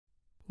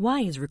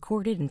Y is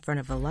recorded in front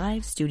of a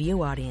live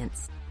studio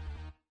audience.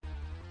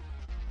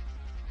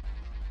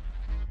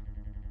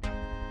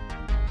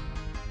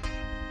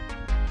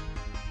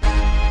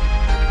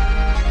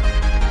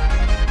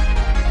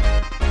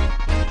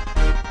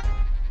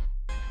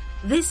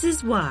 This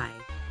is Y,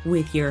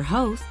 with your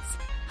hosts,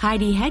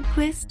 Heidi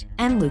Hedquist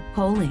and Luke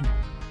Poling.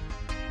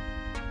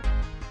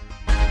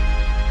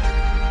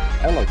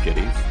 Hello,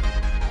 kitties.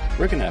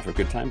 We're going to have a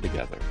good time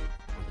together.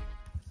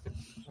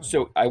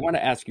 So I want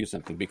to ask you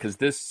something, because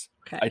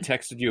I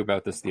texted you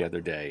about this the other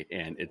day,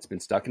 and it's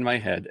been stuck in my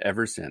head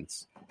ever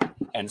since.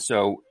 And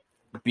so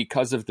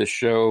because of the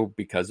show,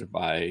 because of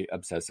my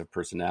obsessive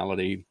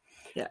personality,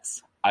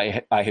 yes,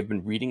 I have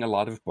been reading a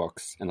lot of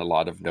books and a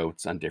lot of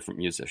notes on different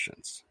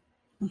musicians,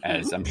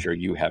 as I'm sure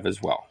you have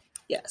as well.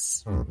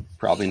 Yes.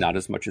 Probably not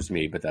as much as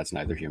me, but that's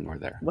neither here nor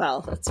there.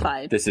 Well, that's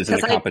fine. This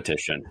isn't a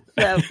competition.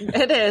 Yeah,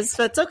 it is,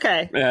 but it's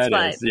okay. It's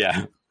fine.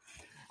 Yeah.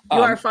 You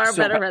are far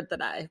better read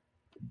than I.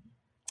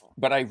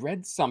 But I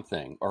read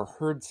something or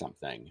heard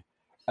something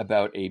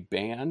about a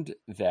band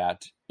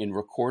that, in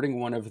recording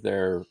one of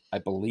their, I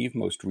believe,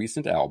 most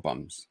recent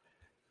albums,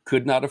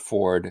 could not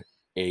afford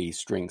a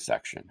string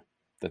section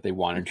that they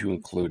wanted to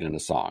include in a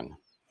song.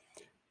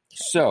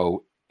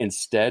 So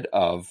instead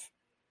of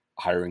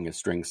hiring a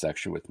string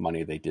section with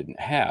money they didn't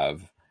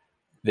have,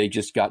 they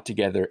just got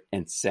together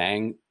and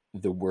sang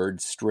the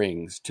word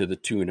strings to the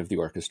tune of the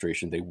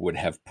orchestration they would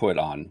have put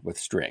on with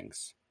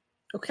strings.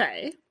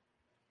 Okay.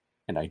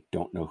 And I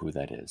don't know who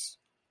that is.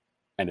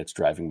 And it's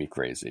driving me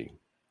crazy.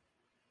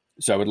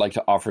 So I would like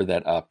to offer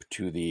that up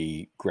to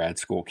the grad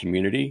school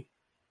community.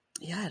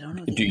 Yeah, I don't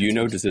know. Do you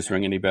know, does this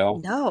ring any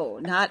bell? No,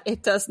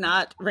 it does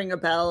not ring a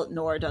bell,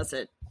 nor does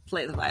it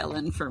play the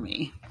violin for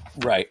me.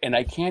 Right. And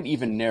I can't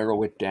even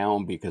narrow it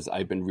down because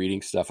I've been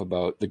reading stuff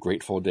about the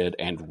Grateful Dead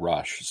and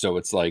Rush. So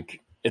it's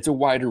like, it's a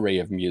wide array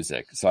of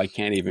music. So I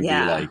can't even be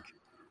like,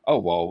 oh,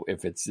 well,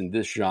 if it's in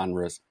this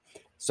genre.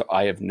 So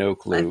I have no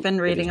clue. I've been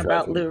reading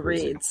about Lou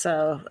Reed,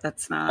 so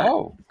that's not.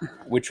 Oh,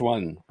 which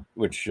one?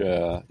 Which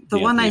the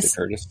one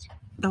Curtis?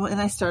 The one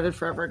I started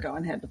forever ago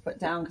and had to put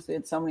down because we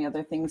had so many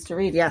other things to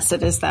read. Yes,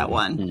 it is that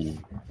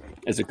one.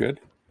 Is it good?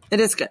 It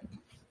is good.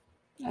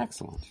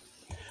 Excellent.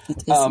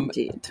 It is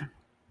indeed.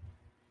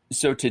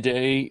 So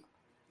today,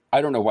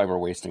 I don't know why we're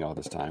wasting all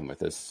this time with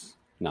this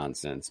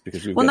nonsense,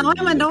 because we've now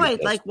I'm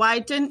annoyed. Like, why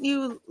didn't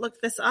you look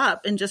this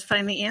up and just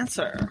find the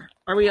answer?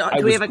 Are we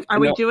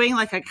doing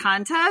like a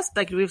contest?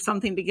 Like, do we have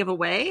something to give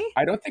away?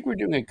 I don't think we're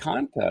doing a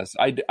contest.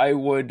 I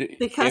would,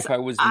 because if I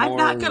was I'm more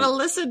not going to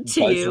listen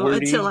to you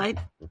until I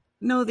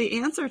know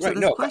the answer to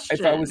this question.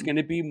 If I was going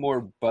to be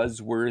more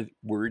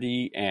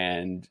buzzwordy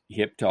and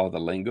hip to all the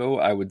lingo,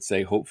 I would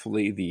say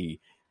hopefully the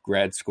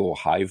grad school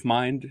hive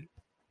mind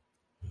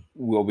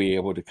will be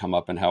able to come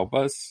up and help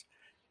us.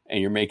 And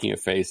you're making a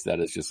face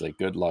that is just like,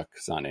 good luck,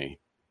 Sonny.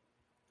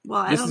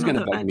 Well, this is going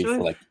to bug me for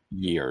like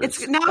years.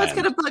 It's going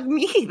to bug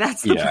me.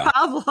 That's the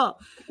problem.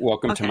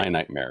 Welcome to my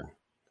nightmare.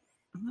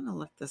 I'm going to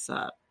look this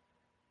up.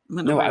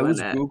 I was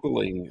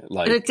Googling,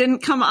 like, and it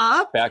didn't come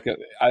up.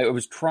 I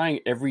was trying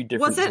every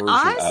different version of.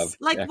 Was it us?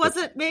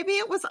 Like, maybe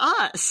it was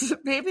us.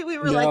 Maybe we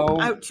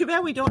were too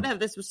bad we don't have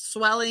this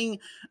swelling,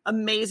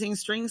 amazing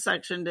string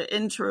section to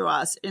intro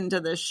us into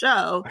this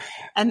show.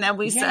 And then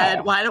we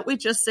said, why don't we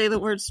just say the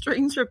word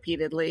strings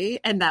repeatedly,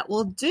 and that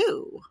will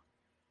do.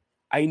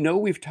 I know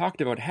we've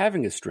talked about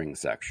having a string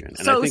section,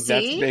 and I think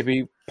that's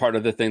maybe part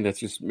of the thing that's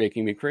just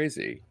making me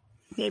crazy.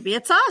 Maybe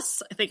it's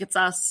us. I think it's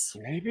us.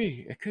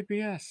 Maybe it could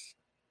be us.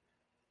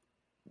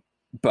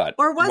 But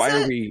or was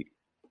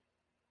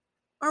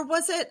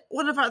it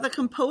one of the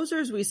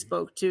composers we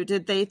spoke to?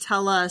 Did they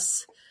tell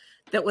us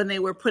that when they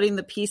were putting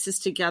the pieces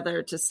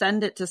together to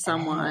send it to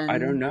someone? I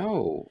don't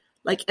know.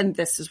 Like, and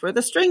this is where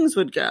the strings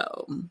would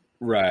go.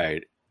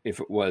 Right. If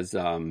it was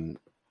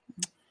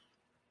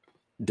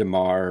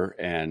DeMar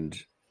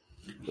and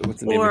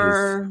what's the name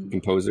of his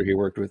composer he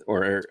worked with?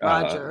 Or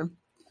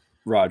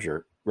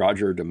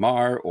Roger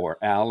DeMar, or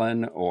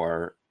Alan,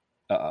 or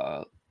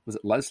was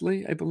it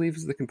Leslie, I believe,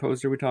 is the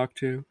composer we talked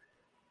to?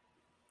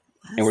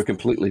 Leslie. And we're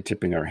completely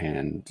tipping our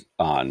hand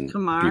on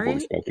Kamari? People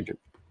we've spoken to.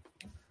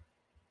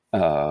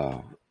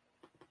 I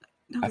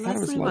thought it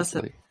was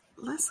Leslie.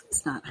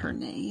 Leslie's not her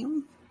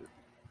name.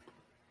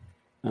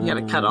 You got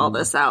to cut all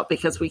this out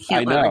because we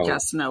can't let our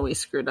guests know we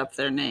screwed up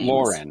their names.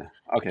 Lauren.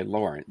 Okay,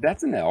 Lauren.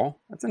 That's an L.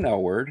 That's an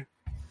L word.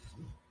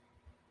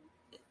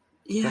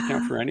 Yeah. Does that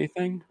count for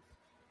anything?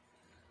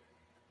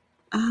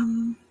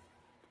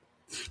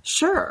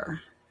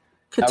 Sure.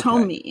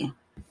 Katomi. Okay.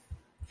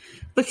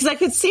 Because I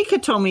could see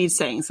Katomi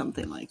saying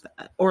something like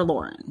that. Or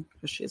Lauren,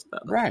 because she's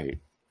both. Right.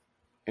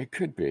 It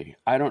could be.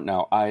 I don't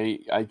know. I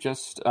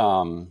just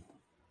I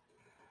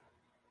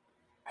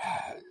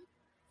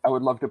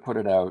would love to put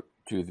it out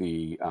to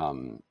the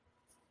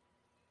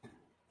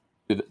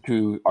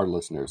to our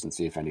listeners and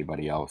see if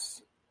anybody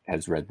else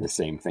has read the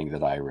same thing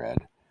that I read.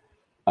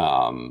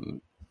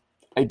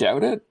 I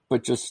doubt it,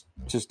 but just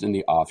in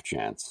the off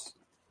chance.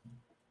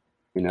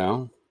 You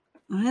know?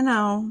 I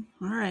know.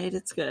 All right,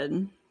 it's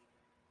good.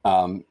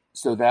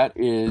 So that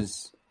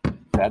is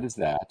that is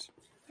that.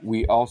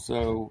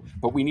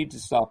 But we need to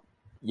stop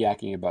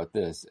yakking about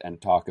this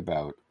and talk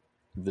about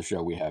the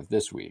show we have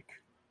this week,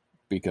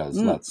 because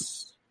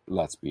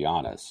let's be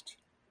honest,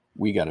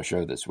 we got a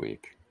show this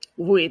week.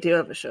 We do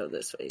have a show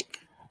this week.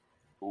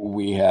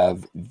 We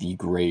have the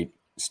great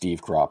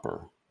Steve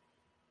Cropper.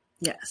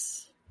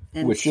 Yes.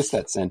 Which just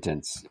that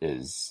sentence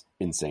is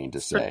insane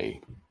to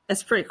say.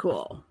 It's pretty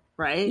cool,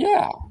 right?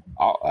 Yeah,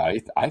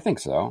 I think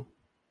so.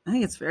 I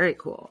think it's very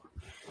cool.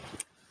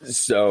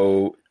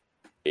 So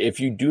if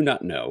you do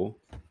not know,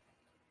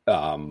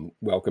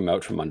 welcome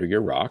out from under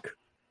your rock.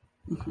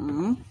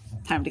 Mm-hmm.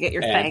 Time to get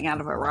your fang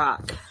out of a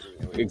rock.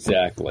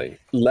 Exactly.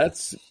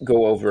 Let's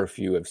go over a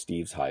few of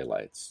Steve's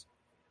highlights.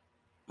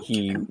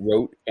 He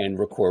wrote and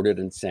recorded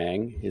and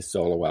sang his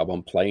solo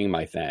album, Playing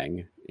My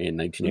Fang, in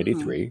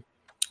 1983. Mm-hmm.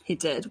 He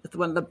did, with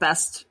one of the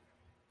best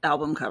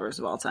album covers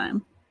of all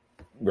time.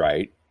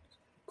 Right.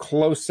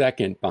 Close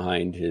second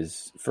behind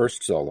his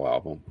first solo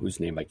album, whose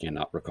name I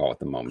cannot recall at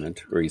the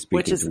moment, where he's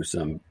speaking through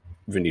some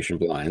Venetian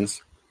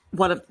blinds.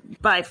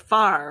 By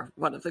far,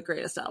 one of the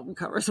greatest album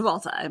covers of all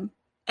time.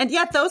 And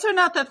yet those are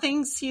not the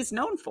things he's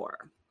known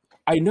for.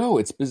 I know,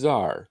 it's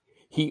bizarre.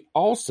 He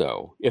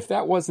also, if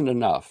that wasn't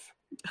enough,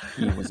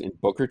 he was in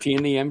Booker T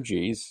and the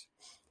MGs.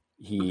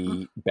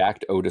 He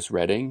backed Otis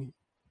Redding.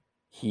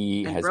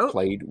 He has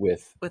played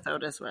with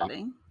Otis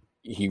Redding.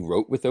 He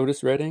wrote with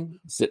Otis Redding,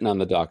 Sitting on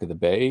the Dock of the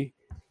Bay.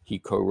 He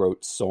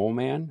co-wrote Soul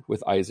Man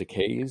with Isaac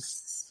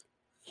Hayes.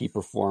 He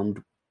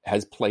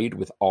has played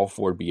with all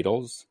four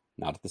Beatles,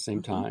 not at the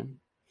same time.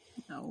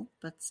 No,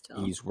 but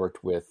still. He's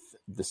worked with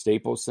the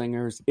Staples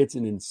Singers. It's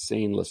an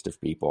insane list of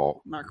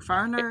people. Mark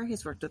Farner,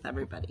 he's worked with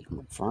everybody.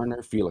 Mark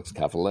Farner, Felix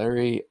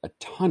Cavallari, a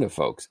ton of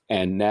folks.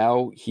 And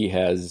now he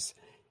has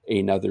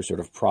another sort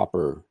of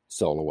proper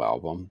solo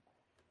album.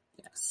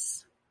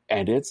 Yes.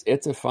 And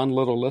it's a fun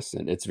little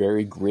listen. It's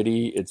very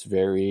gritty. It's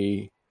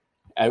very...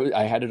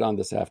 I had it on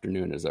this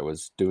afternoon as I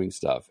was doing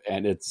stuff.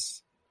 And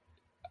it's...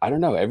 I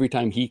don't know. Every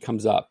time he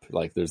comes up,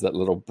 like there's that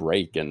little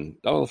break and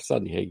all of a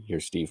sudden, hey,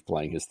 here's Steve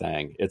playing his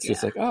thing. It's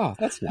just like, oh,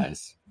 that's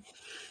nice.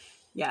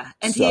 Yeah.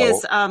 And he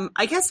is,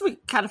 I guess we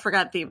kind of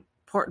forgot the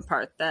important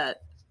part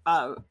that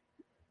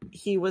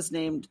he was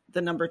named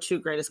the number 2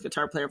 greatest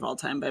guitar player of all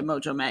time by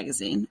Mojo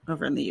Magazine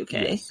over in the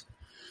UK.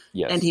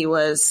 Yes. And he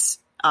was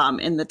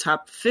in the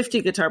top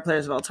 50 guitar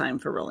players of all time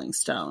for Rolling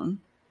Stone.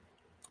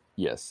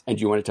 Yes. And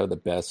do you want to tell the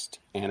best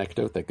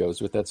anecdote that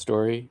goes with that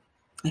story?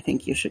 I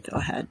think you should go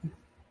ahead.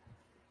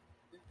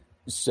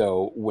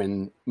 So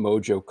when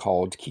Mojo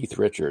called Keith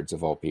Richards,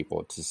 of all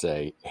people, to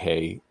say,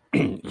 hey,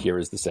 here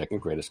is the second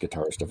greatest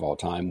guitarist of all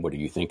time, what do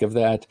you think of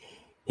that?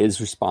 His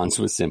response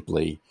was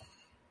simply,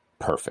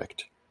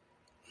 perfect.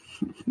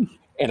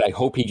 And I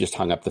hope he just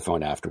hung up the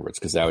phone afterwards,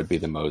 because that would be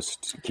the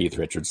most Keith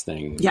Richards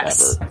thing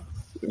ever.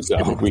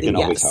 So we can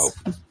always hope.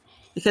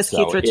 Because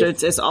Keith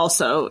Richards is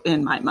also,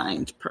 in my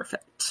mind,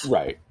 perfect.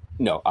 Right.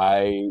 No,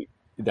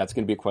 that's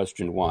going to be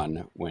question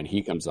 1 when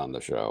he comes on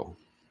the show.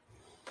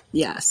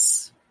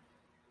 Yes.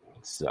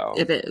 So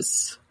it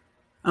is,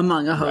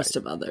 among a host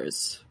of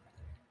others.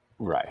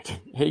 Right.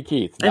 Hey,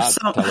 Keith, tell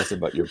us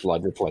about your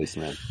blood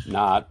replacement.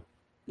 Tell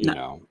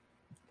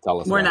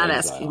us. We're not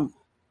asking.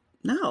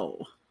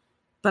 No.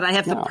 But I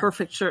have the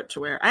perfect shirt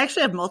to wear. I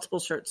actually have multiple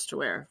shirts to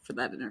wear for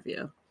that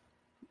interview.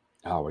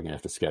 Oh, we're going to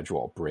have to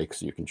schedule a break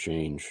so you can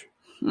change.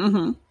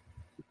 Mm-hmm.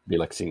 Be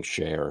like seeing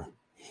Cher.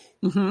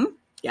 Mm-hmm.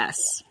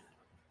 Yes.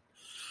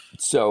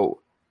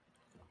 So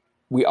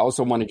we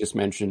also want to just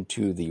mention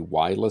to the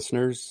Y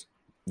listeners,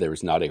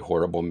 there's not a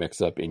horrible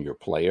mix-up in your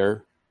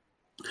player.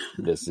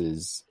 This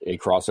is a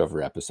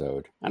crossover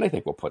episode, and I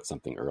think we'll put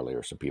something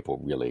earlier so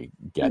people really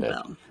get it.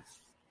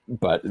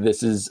 But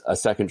this is a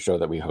second show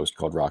that we host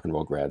called Rock and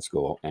Roll Grad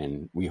School,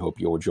 and we hope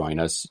you'll join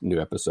us.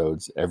 New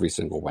episodes every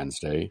single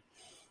Wednesday.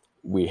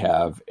 We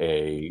have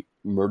a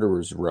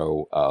murderer's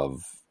row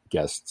of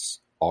guests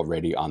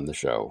already on the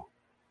show.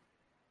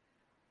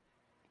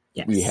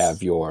 Yes. We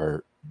have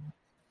your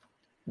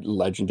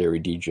legendary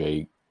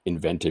DJ,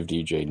 inventive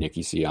DJ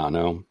Nicky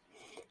Ciano.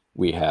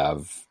 We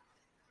have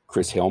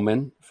Chris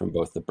Hillman from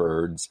both the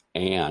Byrds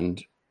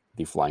and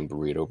the Flying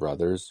Burrito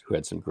Brothers, who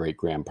had some great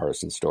Graham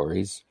Parsons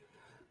stories.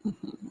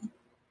 Mm-hmm.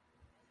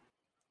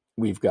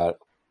 We've got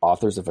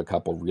authors of a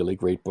couple really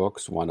great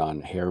books, one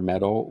on hair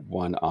metal,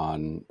 one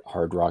on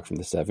hard rock from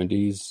the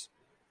 70s.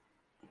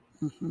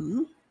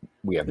 Mm-hmm.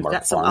 We've Mark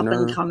got some Farner. Up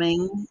and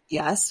coming,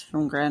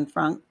 from Grand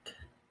Funk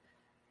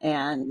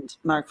and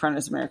Mark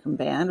Farner's American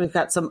Band. We've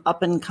got some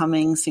up and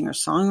coming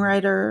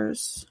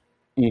singer-songwriters.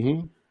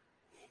 Mm-hmm.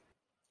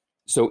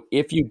 So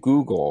if you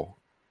Google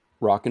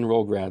Rock and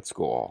Roll Grad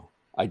School,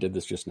 I did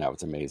this just now,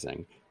 it's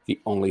amazing. The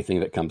only thing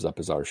that comes up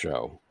is our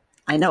show.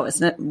 I know,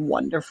 isn't it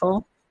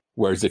wonderful?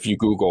 Whereas if you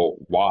Google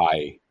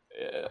why,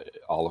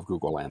 all of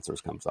Google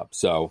Answers comes up.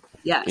 So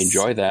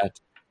enjoy that.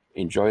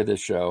 Enjoy this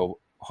show.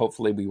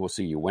 Hopefully we will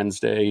see you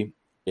Wednesday.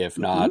 If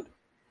not,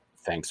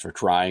 thanks for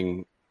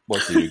trying. We'll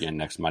see you again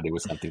next Monday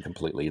with something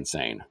completely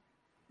insane.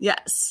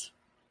 Yes.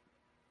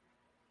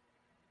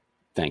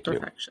 Thank you.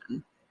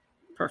 Perfection.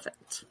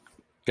 Perfect.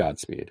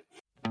 Godspeed.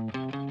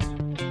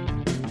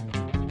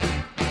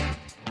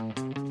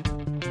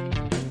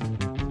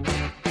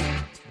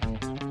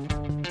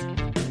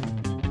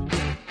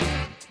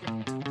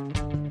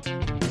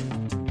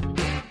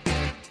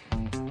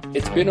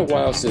 It's been a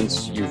while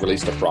since you've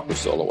released a proper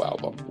solo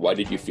album. Why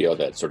did you feel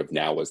that sort of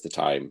now was the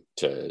time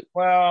to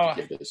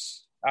give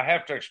this? I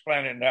have to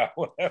explain it now.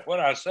 When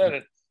I said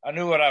it, I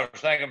knew what I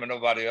was thinking, but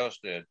nobody else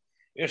did.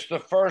 It's the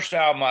first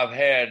album I've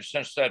had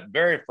since that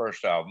very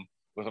first album,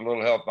 with a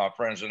little help from my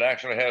friends, that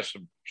actually has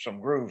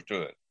some groove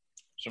to it,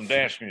 some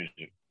dance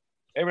music.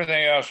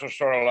 Everything else was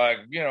sort of like,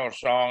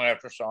 song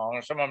after song.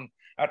 And some of them,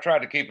 I tried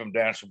to keep them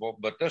danceable,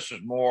 but this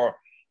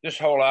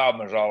whole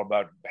album is all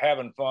about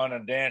having fun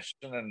and dancing.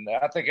 And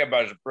I think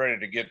everybody's ready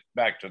to get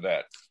back to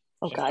that.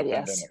 Oh, God,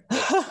 yes.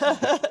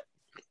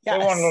 They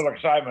want a little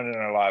excitement in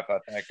their life, I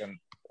think. And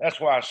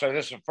that's why I say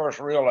this is the first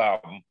real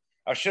album.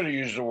 I should have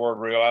used the word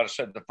real. I'd have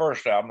said the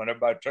first album, and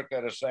everybody took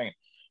that as saying,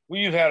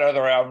 well, you've had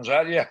other albums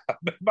out. Yeah,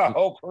 my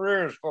whole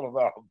career is full of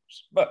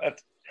albums.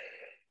 But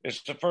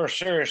it's the first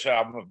serious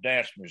album of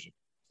dance music.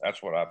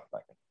 That's what I'm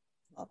thinking.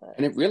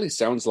 And it really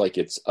sounds like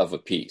it's of a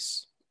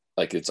piece.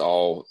 Like it's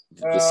all,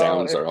 the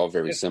sounds are all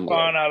very similar.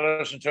 Fun. I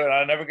listen to it.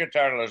 I never get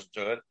tired of listening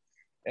to it.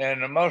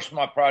 And most of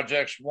my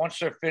projects, once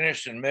they're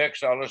finished and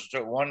mixed, I'll listen to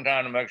it one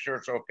time to make sure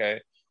it's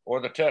okay. Or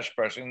the test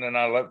pressing, then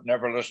I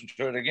never listen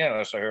to it again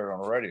unless I hear it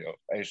on the radio,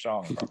 a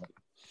song from it.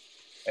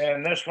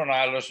 And this one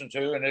I listen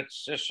to, and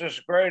it's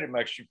just great. It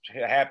makes you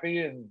happy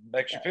and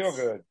makes you feel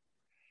good.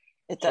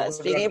 It does.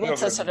 Being able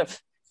to sort of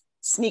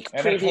sneak preview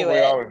it. That's what we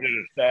it. always did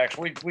at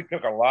Stax. We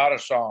took a lot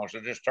of songs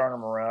and just turn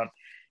them around.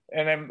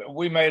 And then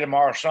we made them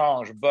our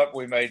songs, but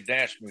we made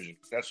dance music.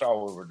 That's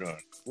all we were doing.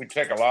 We'd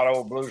take a lot of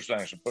old blues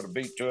things and put a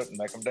beat to it and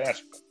make them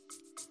dance.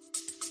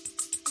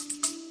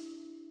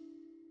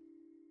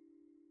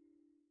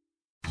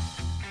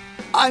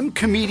 I'm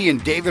comedian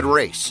David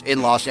Race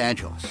in Los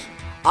Angeles.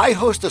 I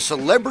host a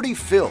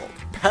celebrity-filled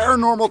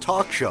paranormal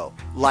talk show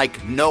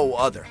like no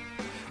other.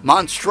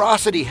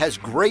 Monstrosity has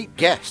great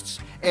guests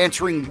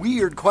answering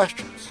weird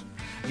questions.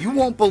 You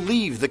won't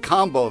believe the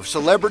combo of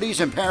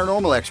celebrities and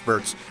paranormal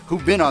experts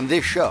who've been on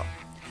this show.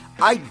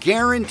 I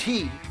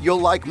guarantee you'll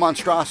like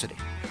Monstrosity,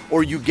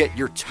 or you get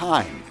your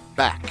time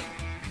back.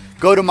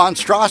 Go to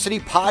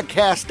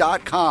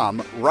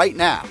monstrositypodcast.com right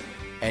now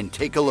and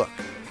take a look.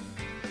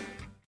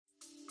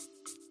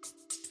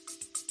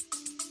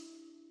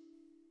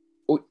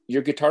 Well,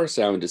 your guitar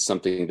sound is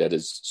something that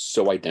is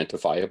so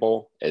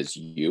identifiable as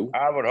you.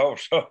 I would hope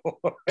so.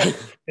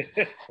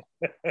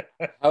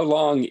 How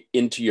long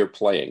into your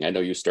playing? I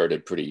know you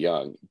started pretty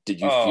young. Did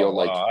you feel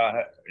like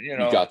you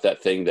got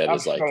that thing that I'm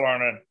is like still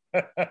learning?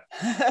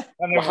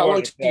 How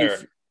long did you?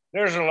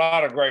 There's a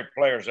lot of great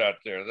players out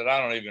there that I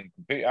don't even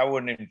compete. I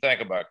wouldn't even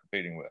think about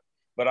competing with.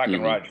 But I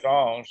can write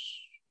songs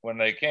when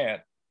they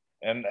can't,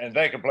 and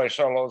they can play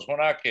solos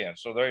when I can.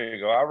 So there you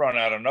go. I run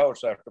out of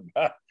notes after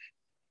about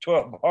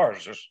 12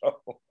 bars or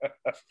so.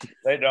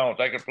 They don't.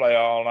 They can play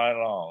all night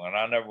long, and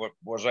I never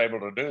was able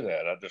to do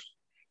that. I just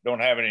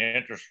don't have any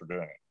interest for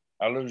doing it.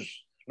 I lose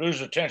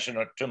attention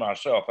to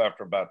myself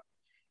after about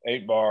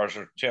 8 bars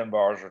or 10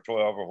 bars or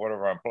 12 or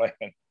whatever I'm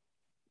playing.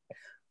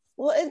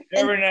 Well,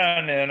 every now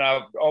and then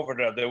I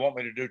overdub. They want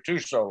me to do 2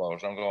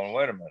 solos. I'm going,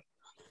 wait a minute.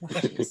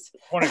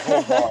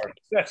 24 bars.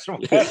 That's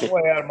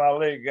way out of my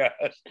league,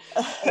 guys.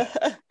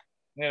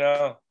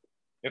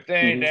 If they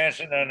ain't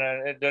dancing, then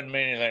it doesn't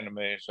mean anything to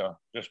me. So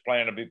just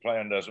playing to be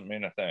playing doesn't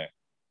mean a thing.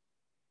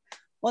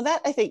 Well,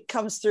 that I think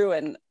comes through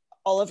in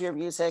all of your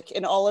music,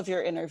 in all of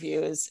your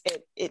interviews.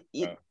 It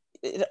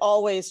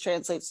always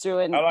translates through.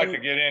 And I like to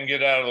get in,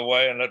 get out of the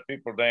way, and let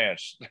people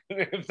dance.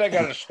 If they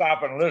got to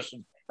stop and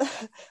listen.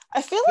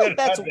 I feel like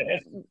that's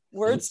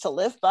words to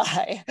live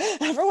by.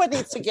 Everyone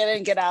needs to get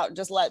in, get out, and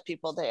just let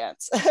people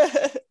dance.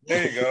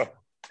 There you go.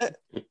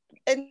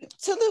 And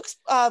to Luke's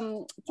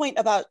point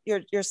about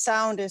your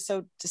sound is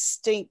so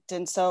distinct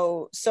and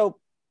so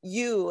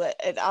you,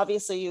 and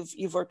obviously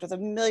you've worked with a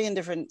million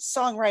different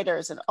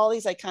songwriters and all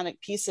these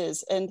iconic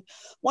pieces. And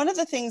one of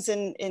the things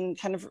in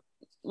kind of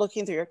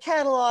looking through your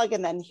catalog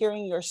and then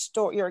hearing your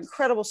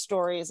incredible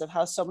stories of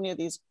how so many of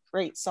these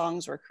great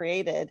songs were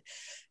created,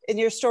 in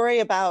your story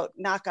about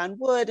Knock on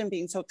Wood and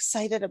being so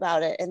excited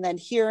about it, and then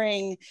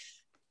hearing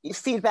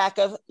feedback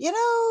of,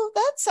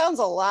 that sounds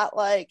a lot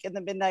like In the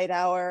Midnight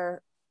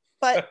Hour.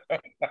 But where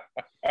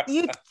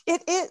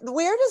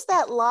does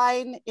that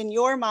line in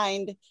your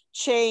mind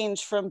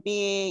change from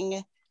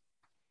being,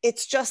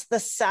 it's just the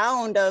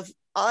sound of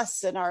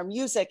us and our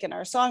music and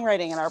our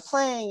songwriting and our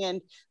playing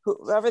and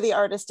whoever the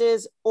artist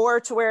is, or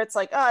to where it's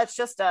like, it's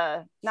just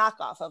a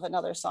knockoff of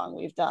another song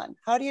we've done?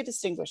 How do you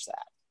distinguish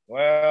that?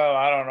 Well,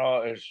 I don't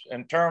know. It's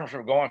in terms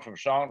of going from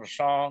song to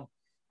song,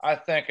 I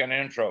think an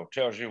intro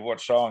tells you what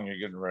song you're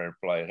getting ready to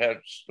play.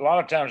 A lot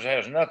of times it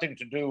has nothing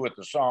to do with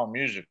the song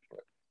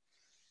musically,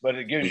 but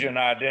it gives you an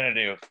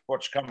identity of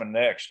what's coming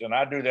next. And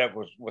I do that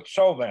with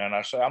Soul Band.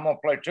 I say, I'm going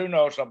to play 2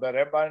 notes. I bet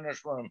everybody in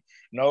this room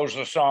knows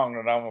the song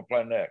that I'm going to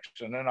play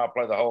next. And then I'll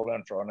play the whole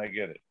intro and they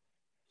get it.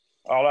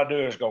 All I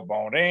do is go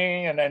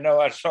boom-ding, and they know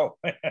that's Soul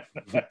Band.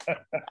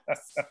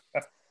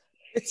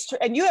 It's true.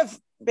 And you have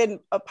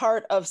been a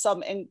part of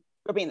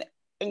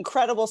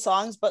incredible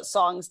songs, but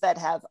songs that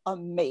have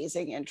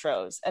amazing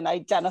intros and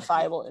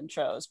identifiable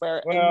intros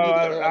where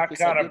immediately, like you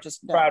said, you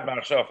just know. Pride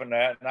myself in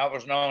that. And I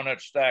was known at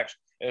Stax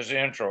as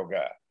the intro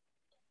guy.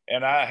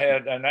 And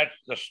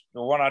that's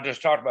the one I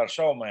just talked about,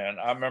 Soul Man.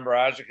 I remember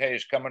Isaac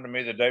Hayes coming to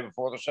me the day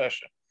before the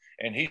session.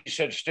 And he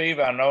said, Steve,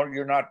 I know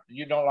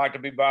you don't like to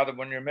be bothered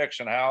when you're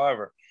mixing.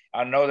 However,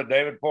 I know that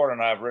David Porter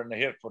and I have written a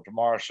hit for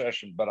tomorrow's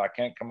session, but I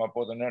can't come up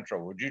with an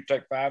intro. Would you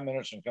take 5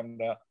 minutes and come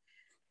down?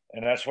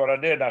 And that's what I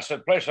did. And I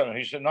said, play something.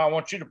 He said, no, I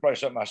want you to play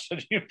something. I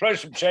said, you play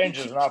some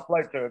changes and I'll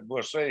play to it.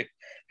 We'll see.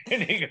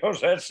 And he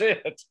goes, that's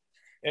it.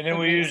 And then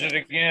we used it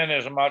again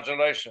as a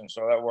modulation.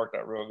 So that worked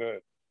out real good.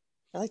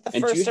 I like the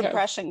first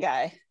impression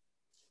guy.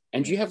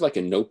 And do you have like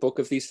a notebook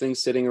of these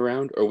things sitting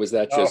around? Or was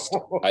that just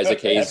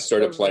Isaac Hayes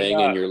sort of playing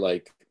and you're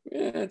like,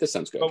 this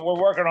sounds good? But we're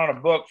working on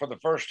a book for the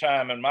first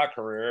time in my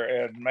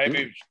career. And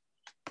maybe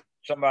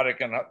somebody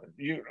can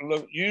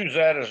use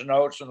that as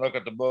notes and look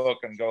at the book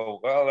and go,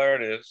 well,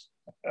 there it is.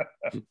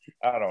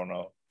 I don't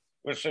know.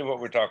 We'll see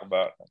what we talk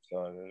about.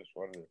 So it is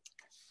what it is.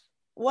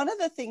 One of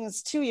the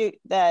things too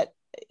that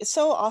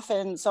so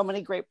often so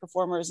many great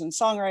performers and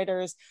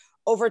songwriters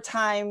over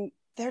time,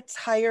 they're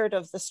tired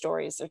of the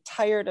stories. They're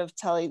tired of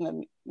telling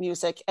the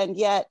music. And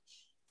yet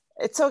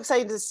it's so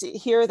exciting to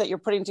hear that you're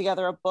putting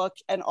together a book.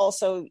 And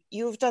also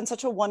you've done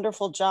such a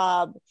wonderful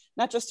job,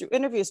 not just through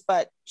interviews,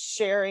 but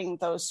sharing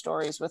those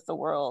stories with the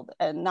world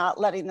and not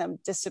letting them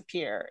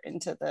disappear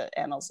into the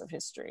annals of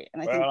history.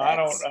 And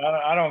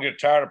I don't get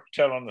tired of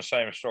telling the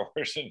same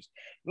stories. And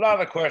a lot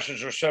of the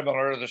questions are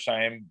similar or the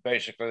same.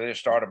 Basically, they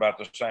start about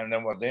the same.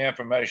 Then what the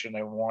information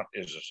they want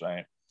is the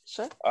same.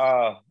 Sure.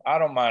 I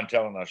don't mind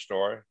telling that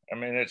story. I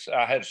mean,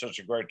 I had such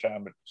a great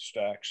time at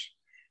Stax.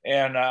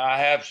 And I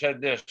have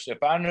said this,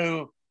 if I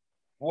knew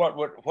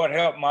what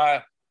helped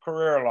my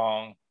career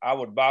along, I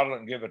would bottle it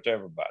and give it to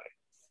everybody.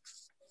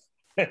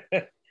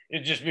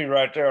 It'd just be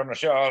right there on the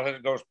shelf.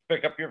 It goes,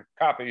 pick up your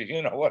copy,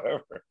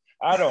 whatever.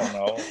 I don't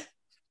know.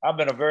 I've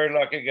been a very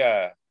lucky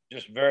guy,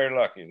 just very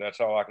lucky. That's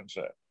all I can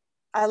say.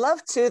 I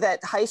love too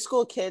that high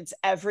school kids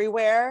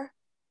everywhere,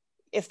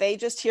 if they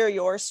just hear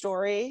your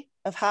story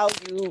of how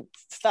you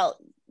fell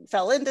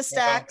into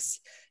Stax,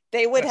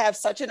 they would have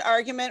such an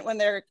argument when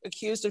they're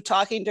accused of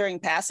talking during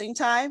passing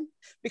time,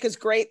 because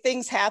great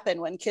things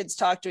happen when kids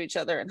talk to each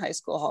other in high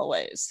school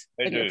hallways.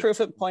 And you're proof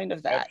and point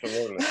of that.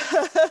 Absolutely.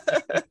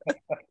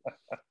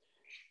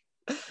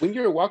 When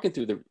you're walking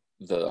through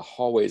the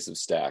hallways of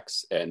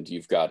Stax and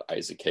you've got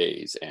Isaac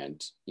Hayes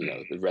and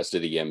the rest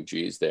of the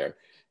MGs there,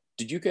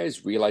 did you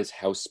guys realize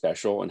how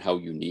special and how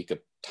unique a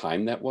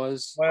time that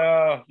was?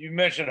 Well, you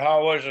mentioned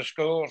hallways of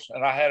schools,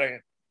 and I had a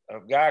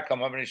guy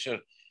come up and he said,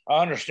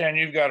 I understand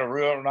you've got a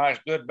real nice,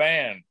 good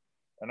band.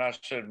 And I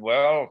said,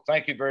 well,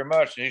 thank you very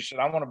much. And he said,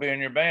 I want to be in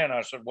your band.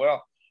 I said,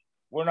 well,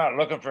 we're not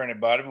looking for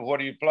anybody, but what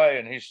do you play?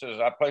 And he says,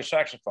 I play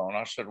saxophone.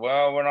 I said,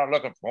 well, we're not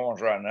looking for horns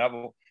right now,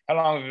 but how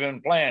long have you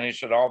been playing? He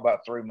said,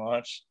 about 3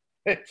 months.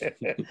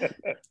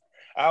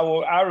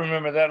 I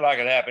remember that like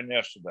it happened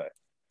yesterday.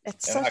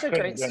 It's such a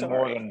great story.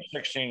 More than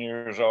 16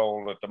 years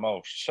old at the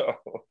most. So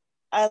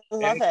I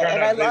love it.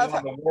 And I love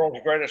one of the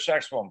world's greatest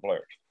saxophone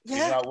players. Yeah.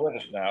 He's not with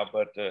us now,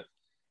 but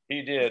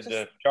he did.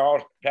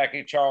 Charles Packy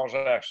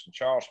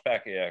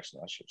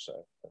Axton, I should say.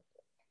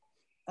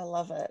 I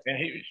love it. And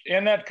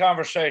in that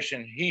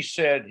conversation, he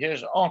said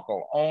his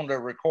uncle owned a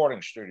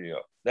recording studio.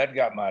 That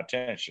got my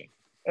attention.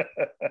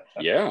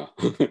 Yeah.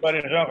 But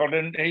his uncle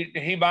didn't.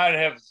 He might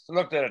have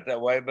looked at it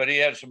that way, but he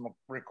had some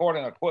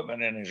recording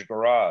equipment in his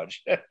garage,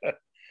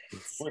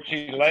 which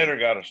he later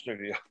got a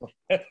studio.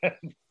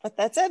 But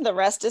that's it. The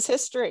rest is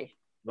history.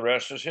 The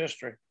rest is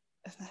history.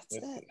 That's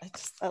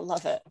it. I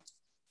love it.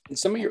 And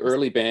some of your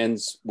early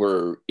bands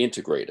were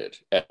integrated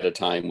at a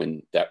time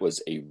when that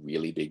was a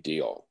really big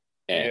deal.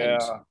 And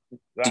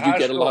did you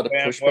get a lot of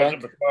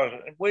pushback? Because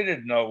we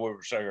didn't know we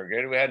were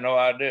segregated. We had no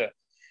idea.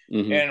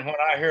 Mm-hmm. And when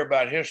I hear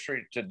about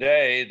history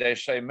today, they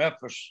say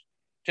Memphis,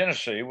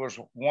 Tennessee was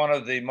one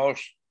of the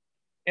most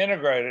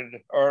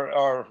integrated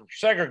or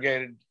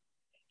segregated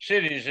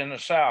cities in the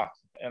South.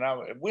 And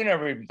we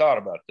never even thought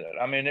about that.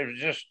 I mean, it was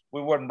just,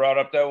 we wasn't brought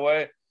up that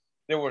way.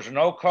 There was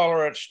no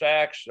color at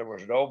Stax. There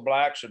was no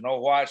blacks and no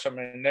whites. I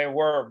mean, they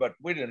were, but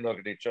we didn't look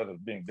at each other as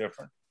being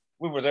different.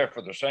 We were there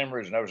for the same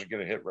reason. That was to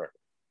get a hit record.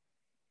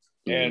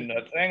 Mm-hmm. And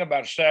the thing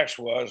about Stax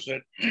was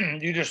that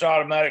you just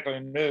automatically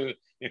knew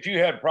if you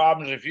had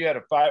problems, if you had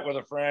a fight with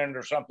a friend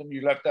or something,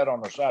 you left that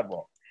on the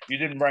sidewalk. You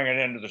didn't bring it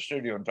into the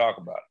studio and talk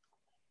about it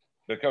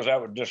because that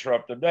would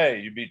disrupt the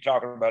day. You'd be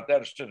talking about that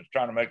instead of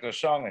trying to make this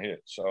song a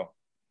hit. So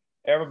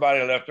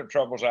everybody left their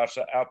troubles out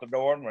the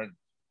door and would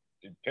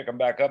pick them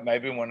back up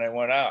maybe when they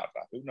went out.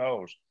 Who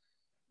knows?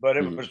 But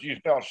it was, you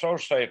felt so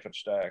safe at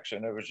Stax,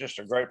 and it was just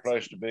a great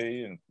place to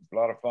be and a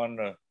lot of fun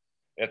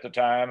at the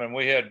time. And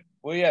we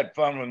had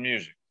fun with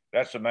music.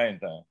 That's the main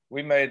thing.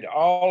 We made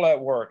all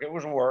that work. It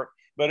was work,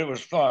 but it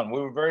was fun.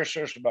 We were very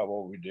serious about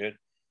what we did,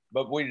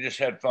 but we just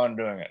had fun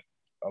doing it.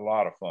 A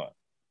lot of fun,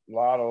 a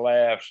lot of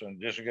laughs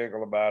and just a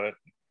giggle about it.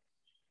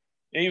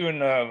 Even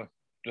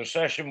the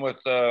session with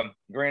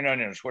Green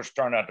Onions, which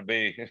turned out to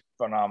be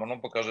phenomenal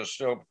because it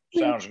still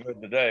sounds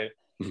good today.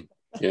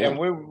 Yeah. And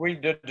we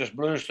did this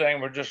blues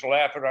thing. We're just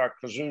laughing our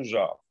kazoos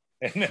off.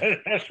 And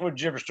that's when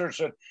Jim Stewart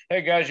said,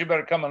 "Hey guys, you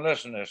better come and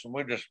listen to this." And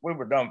we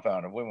were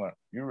dumbfounded. We went,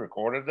 "You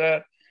recorded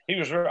that?" He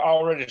was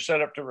already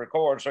set up to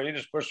record, so he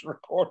just pushed the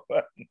record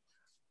button.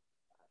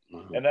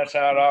 Mm-hmm. And that's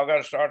how it all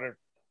got started.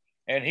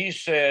 And he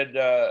said,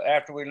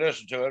 after we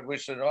listened to it, we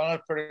said, "Oh,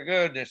 that's pretty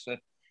good." They said,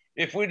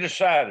 if we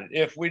decided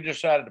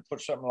to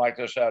put something like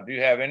this out, do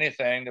you have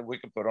anything that we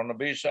could put on the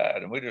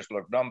B-side? And we just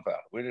looked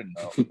dumbfounded. We didn't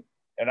know.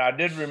 And I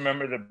did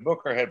remember that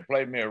Booker had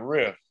played me a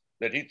riff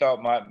that he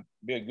thought might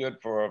be good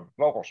for a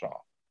vocal song.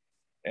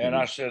 And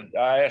I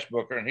asked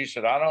Booker, and he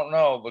said, "I don't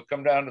know, but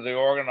come down to the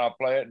organ, I'll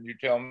play it, and you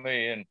tell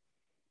me." And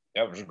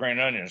that was Green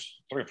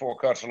Onions. 3-4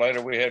 cuts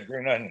later, we had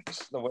Green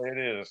Onions, the way it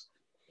is.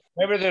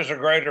 Maybe there's a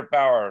greater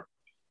power,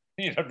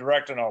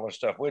 directing all this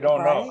stuff. We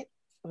don't know.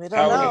 We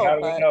don't know. How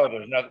do we know?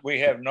 There's nothing. We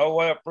have no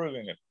way of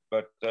proving it,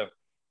 but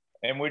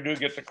and we do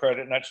get the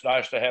credit, and that's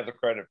nice to have the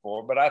credit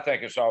for. But I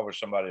think it's always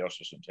somebody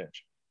else's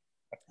intention.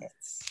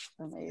 That's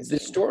amazing.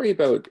 The story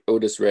about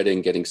Otis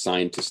Redding getting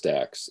signed to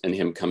Stax and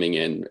him coming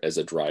in as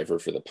a driver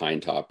for the Pine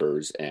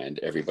Toppers, and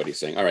everybody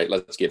saying, "All right,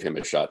 let's give him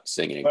a shot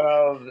singing."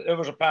 Well, it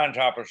was a Pine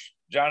Toppers.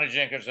 Johnny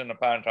Jenkins in the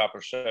Pine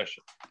Toppers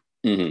session.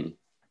 Mm-hmm.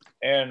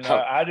 And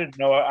I didn't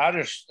know.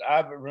 I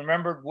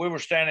remembered we were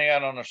standing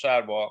out on the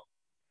sidewalk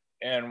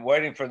and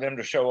waiting for them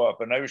to show up.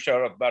 And they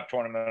showed up about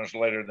 20 minutes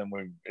later than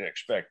we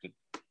expected.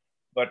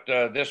 But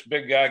this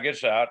big guy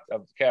gets out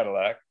of the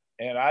Cadillac,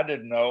 and I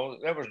didn't know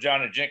that was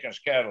Johnny Jenkins'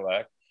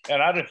 Cadillac.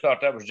 And I just thought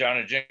that was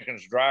Johnny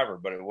Jenkins' driver,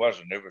 but it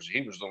wasn't.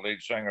 He was the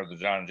lead singer of the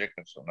Johnny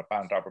Jenkins and the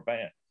Pine Topper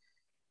Band.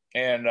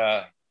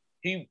 And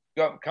he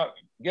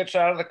gets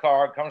out of the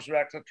car, comes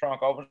back to the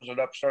trunk, opens it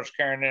up, starts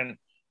carrying in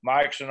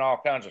mics and all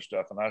kinds of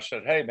stuff. And I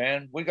said, "Hey,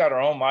 man, we got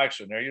our own mics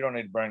in there. You don't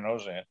need to bring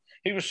those in."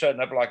 He was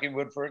setting up like he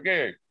would for a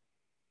gig.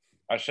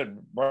 I said,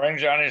 "Bring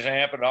Johnny's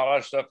amp and all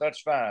that stuff. That's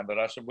fine." But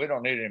I said, "We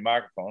don't need any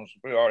microphones.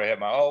 We already have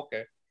my." "Oh,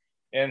 okay."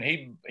 And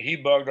he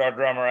bugged our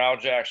drummer, Al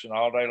Jackson,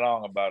 all day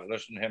long about it,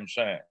 listening to him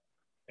sing.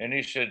 And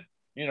he said,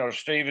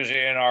 "Steve is the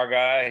A&R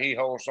guy. He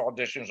holds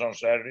auditions on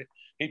Saturday.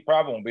 He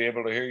probably won't be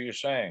able to hear you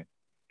sing."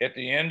 At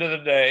the end of the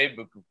day,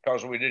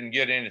 because we didn't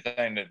get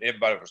anything that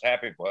everybody was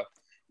happy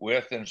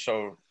with, and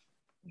so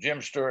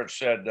Jim Stewart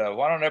said,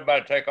 "Why don't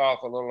everybody take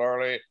off a little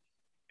early,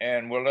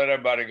 and we'll let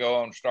everybody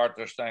go and start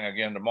this thing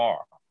again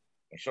tomorrow."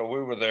 And so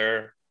we were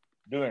there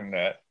doing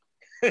that.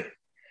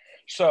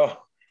 So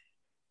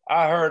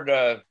I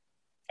heard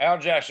Al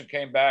Jackson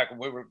came back, and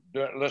we were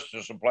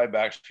listening to some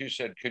playbacks. He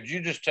said, "Could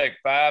you just take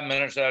 5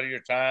 minutes out of your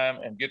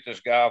time and get this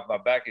guy off my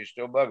back? He's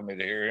still bugging me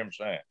to hear him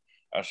sing."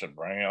 I said,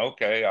 "Bring him."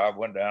 Okay. I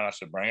went down. I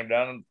said, "Bring him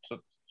down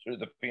to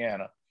the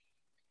piano."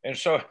 And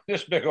so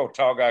this big old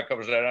tall guy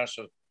comes down, and I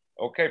said,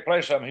 "Okay,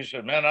 play something." He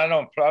said, "Man, I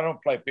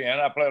don't play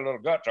piano. I play a little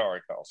guitar,"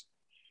 he calls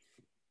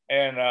it.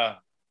 And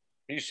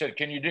he said,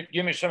 "Can you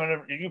give me some of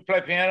them? Do you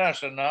play piano?" I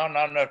said, "No,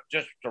 not enough,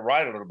 just to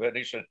write a little bit."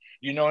 He said,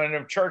 "You know, in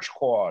them church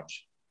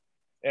quads."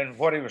 And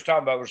what he was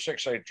talking about was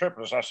 6/8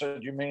 triplets. I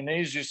said, "You mean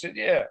these?" He said,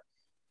 "Yeah."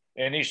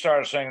 And he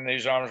started singing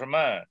 "These Arms Are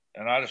Mine."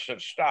 And I just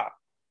said, "Stop,"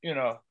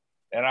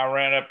 And I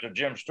ran up to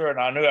Jim Stewart,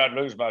 and I knew I'd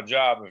lose my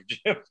job if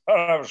Jim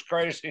thought I was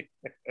crazy.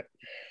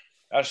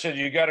 I said,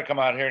 "You got to come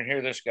out here and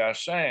hear this guy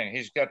sing.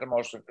 He's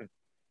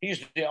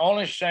the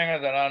only singer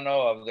that I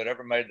know of that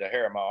ever made the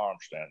hair of my arm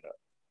stand up."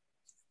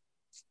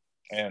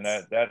 And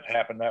that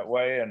happened that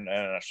way. And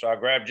so I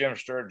grabbed Jim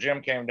Stewart.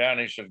 Jim came down,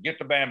 and he said, "Get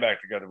the band back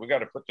together. We got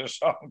to put this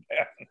song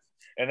down."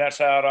 And that's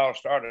how it all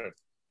started.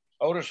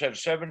 Otis had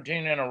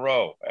 17 in a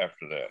row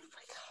after that.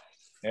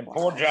 And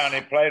poor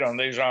Johnny played on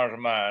 "These Arms Are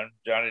Mine."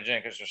 Johnny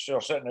Jenkins is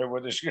still sitting there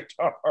with his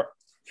guitar.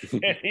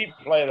 And he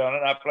played on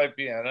it. I played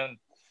piano.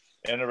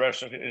 And the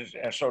rest of it is.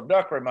 And so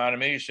Duck reminded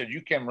me, he said,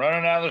 "You came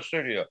running out of the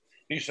studio."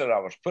 He said, "I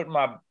was putting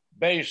my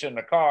bass in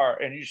the car."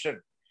 And you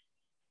said,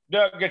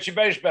 "Duck, get your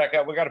bass back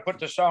out. We got to put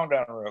this song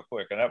down real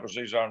quick." And that was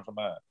 "These Arms Are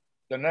Mine."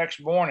 The next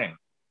morning,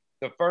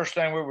 the first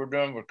thing we were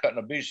doing was cutting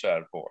a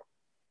B-side for it.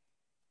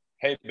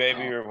 "Hey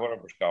Baby," or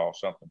whatever it's called,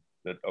 something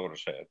that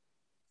Otis had.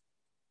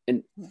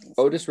 And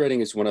Otis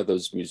Redding is one of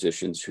those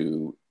musicians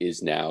who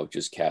is now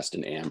just cast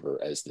in amber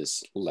as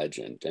this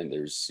legend. And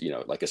there's,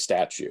 like a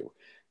statue.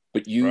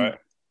 But you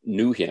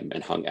knew him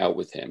and hung out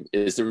with him.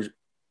 Is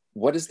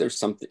there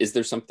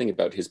something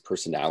about his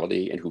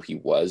personality and who he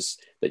was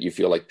that you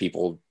feel like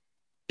people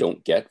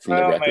don't get from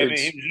the records?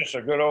 Maybe he was just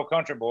a good old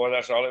country boy.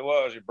 That's all he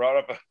was. He brought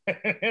up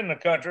in the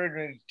country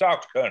and he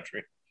talked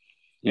country.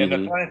 And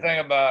the funny thing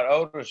about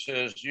Otis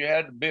is you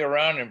had to be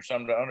around him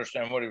some to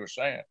understand what he was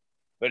saying,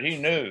 but he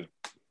knew.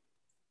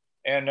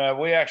 And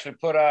we actually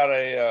put out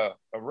a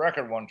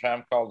record one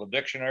time called The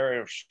Dictionary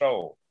of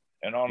Soul.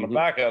 And on the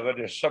back of it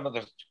is some of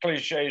the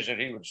cliches that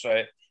he would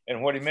say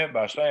and what he meant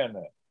by saying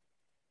that.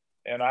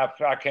 And I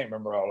can't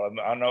remember all of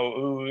them. I know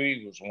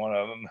 "ooh-wee" was one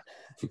of them.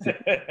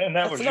 And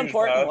that's an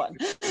important one.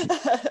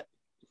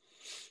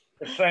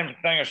 The same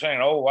thing as saying,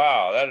 "Oh,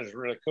 wow, that is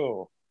really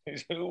cool." He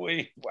said,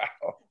 "Ooh-wee,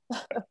 wow."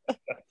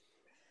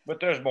 But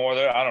there's more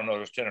there. I don't know.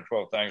 There's 10 or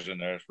 12 things in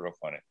there. It's real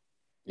funny.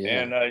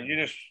 Yeah. And you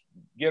just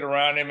get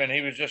around him, and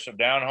he was just a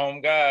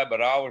down-home guy.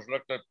 But I always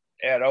looked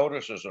at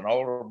Otis as an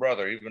older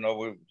brother, even though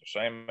we were the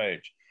same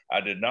age.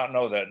 I did not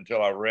know that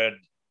until I read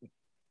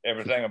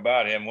everything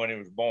about him when he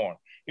was born.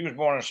 He was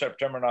born in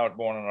September, and I was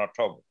born in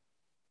October.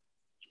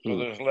 So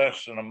there's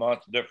less than a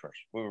month difference.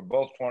 We were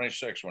both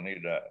 26 when he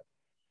died.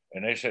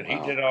 And they said, he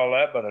did all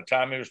that by the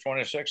time he was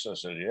 26. I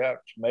said, yeah,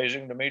 it's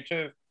amazing to me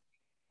too.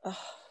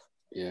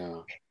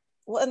 Yeah.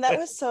 Well, and that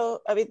was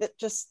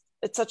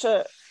it's such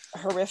a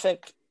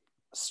horrific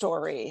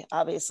story,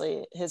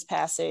 obviously, his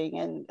passing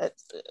and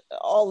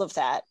all of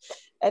that.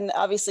 And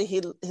obviously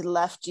he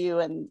left you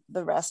and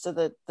the rest of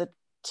the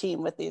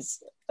team with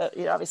these,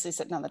 obviously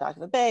sitting on the dock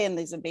of the bay and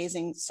these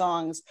amazing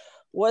songs.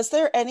 Was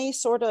there any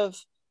sort of,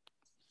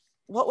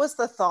 what was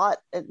the thought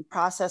and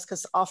process?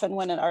 Because often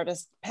when an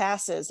artist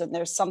passes and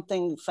there's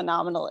something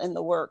phenomenal in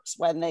the works,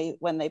 when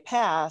they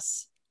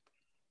pass,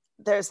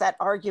 there's that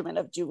argument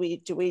of do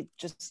we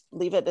just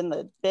leave it in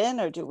the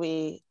bin or do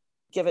we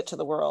give it to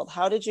the world?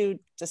 How did you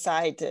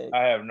decide to?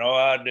 I have no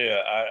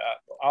idea.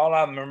 All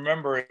I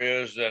remember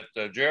is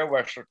that Jerry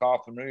Wexler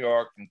called from New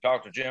York and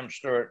talked to Jim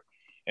Stewart,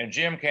 and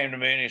Jim came to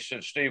me and he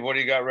said, Steve, what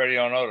do you got ready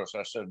on Otis?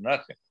 I said,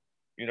 nothing.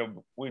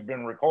 We've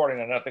been recording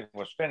and nothing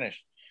was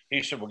finished.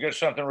 He said, well, get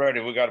something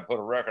ready. We got to put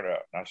a record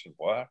out. And I said,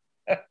 what?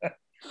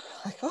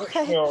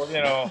 Okay. Still,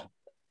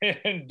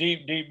 in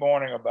deep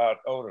mourning about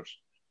Otis.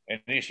 And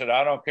he said,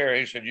 I don't care.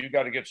 He said, you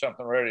got to get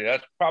something ready.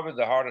 That's probably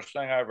the hardest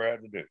thing I ever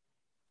had to do.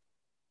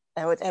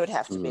 It would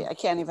have to be. I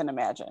can't even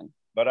imagine.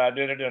 But I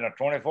did it in a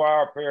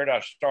 24-hour period. I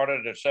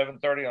started at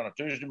 7:30 on a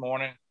Tuesday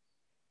morning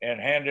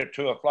and handed it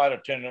to a flight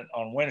attendant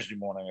on Wednesday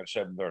morning at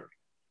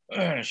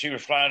 7:30. She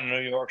was flying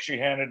to New York. She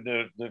handed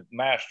the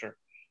master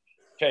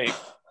tape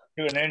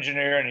to an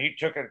engineer, and he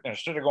took it,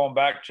 instead of going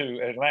back to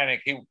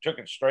Atlantic, he took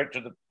it straight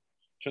to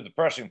the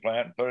pressing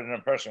plant and put it in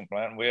a pressing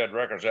plant. And we had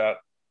records out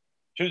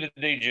to the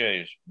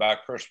DJs by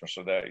Christmas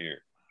of that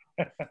year.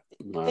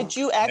 Wow. Did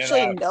you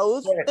actually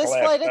know this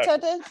flight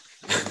attendant?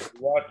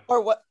 What?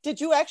 Or what? Did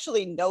you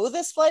actually know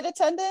this flight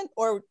attendant,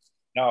 or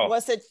no?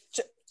 Was it?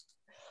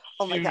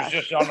 Oh my gosh! She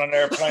was just on an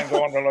airplane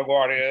going to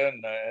LaGuardia,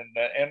 and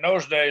in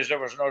those days there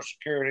was no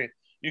security.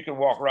 You could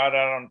walk right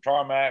out on the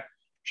tarmac.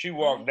 She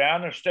walked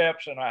down the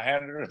steps, and I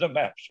handed her the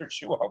master.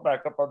 She walked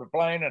back up on the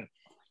plane, and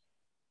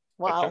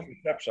wow, took the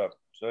steps up.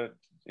 So it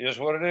is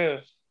what it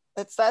is.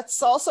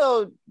 That's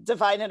also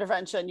divine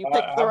intervention. You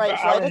picked the right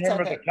flight attendant. I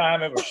remember the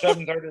time. It was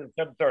 7:30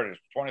 to 7:30.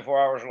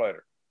 24 hours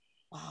later.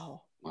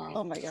 Wow.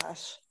 Oh my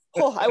gosh.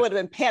 Oh, I would have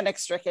been panic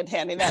stricken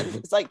handing that.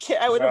 It's like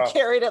I would have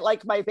carried it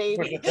like my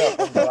baby. It was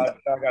a tough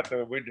one,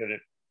 but we did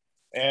it.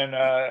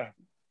 And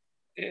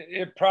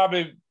it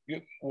probably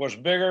was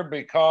bigger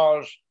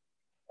because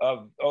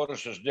of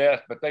Otis's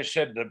death, but they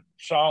said the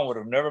song would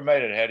have never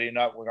made it had he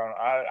not gone.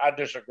 I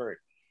disagree.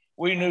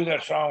 We knew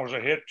that song was a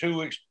hit 2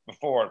 weeks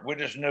before it. We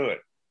just knew it.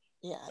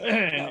 Yeah.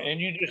 And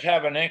you just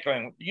have an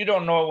inkling. You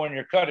don't know it when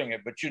you're cutting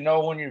it, but you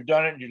know when you've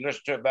done it and you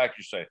listen to it back,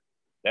 you say,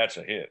 that's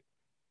a hit.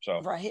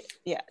 So right.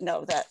 Yeah.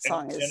 No, that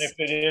song is. And if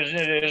it isn't,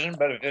 it isn't.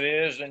 But if it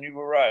is, then you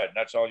were right.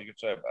 That's all you could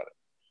say about it.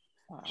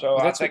 Wow. So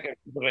I think it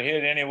was a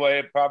hit anyway.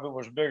 It probably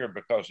was bigger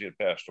because he had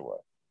passed away.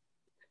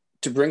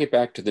 To bring it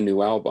back to the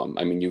new album,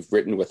 I mean, you've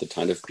written with a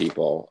ton of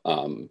people.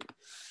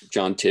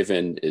 John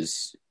Tiven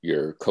is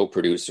your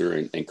co-producer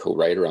and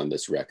co-writer on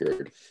this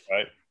record.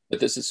 Right.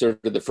 But this is sort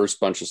of the first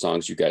bunch of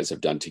songs you guys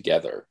have done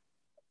together.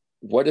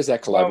 What is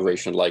that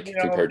collaboration like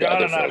compared to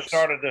other folks? John and I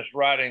started this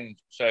writing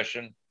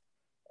session,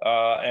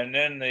 and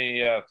then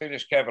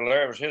Felix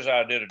Cavaliere, it was his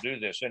idea to do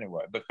this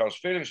anyway, because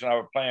Felix and I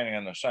were playing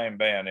in the same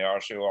band,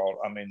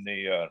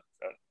 the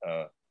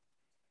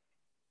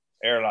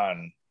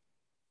Airline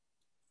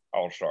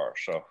All-Stars,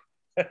 so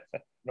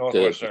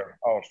Northwest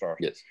All-Stars.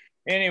 Yes.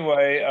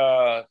 Anyway,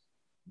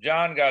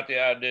 John got the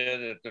idea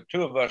that the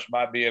two of us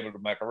might be able to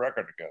make a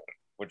record together,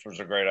 which was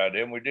a great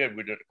idea. And we did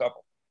a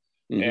couple.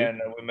 Mm-hmm.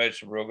 And we made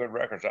some real good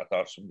records. I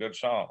thought some good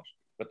songs,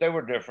 but they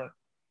were different.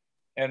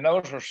 And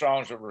those were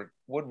songs that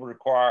would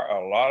require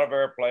a lot of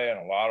airplay and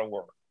a lot of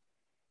work,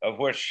 of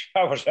which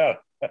I was out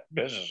of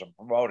business of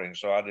promoting,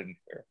 so I didn't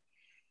care.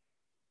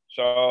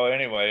 So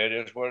anyway, it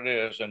is what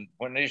it is. And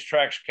when these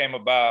tracks came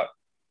about,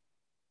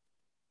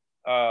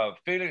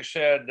 Felix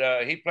said,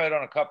 he played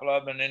on a couple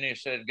of them, and then he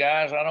said,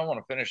 guys, I don't want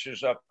to finish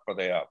this up for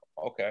the album.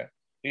 Okay.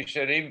 He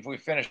said, even if we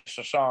finished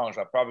the songs,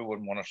 I probably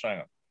wouldn't want to sing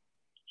them.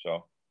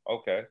 So,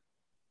 okay.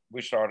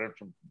 We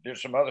did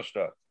some other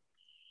stuff,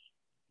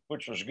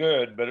 which was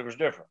good, but it was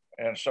different.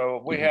 And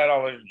so we had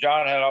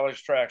John had all these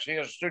tracks. He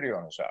has a studio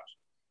in his house.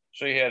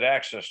 So he had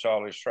access to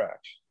all these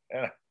tracks.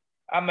 And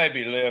I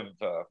maybe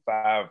lived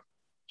 5-10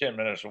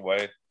 minutes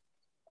away.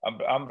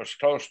 I'm as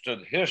close to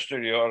his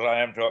studio as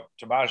I am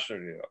to my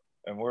studio.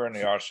 And we're in the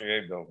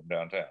RCA building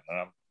downtown.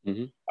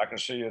 And I can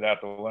see it out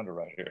the window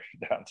right here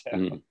downtown.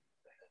 Mm-hmm.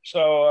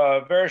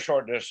 So very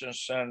short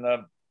distance. And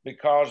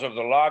because of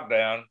the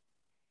lockdown,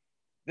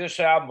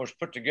 this album was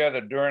put together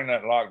during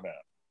that lockdown,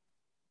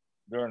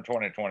 during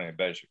 2020,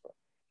 basically.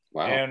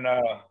 Wow. And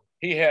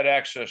he had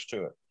access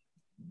to it.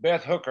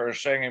 Beth Hooker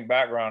is singing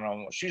background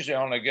on. She's the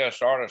only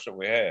guest artist that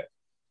we had,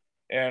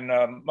 and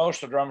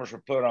most of the drummers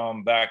were put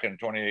on back in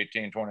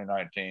 2018,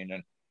 2019,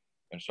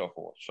 and so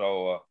forth.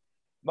 So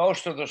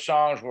most of the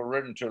songs were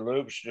written to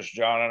loops, just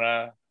John and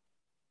I,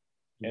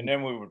 and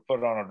then we would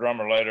put on a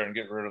drummer later and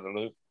get rid of the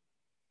loop.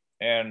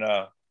 And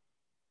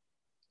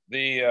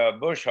the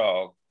Bush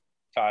Hog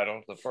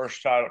title, the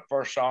first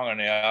song on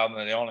the album,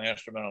 and the only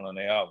instrumental on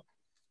the album,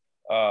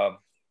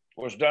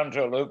 was done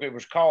to a loop. It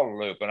was called a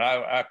loop. And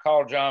I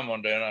called John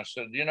one day and I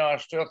said, I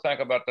still think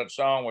about that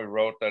song we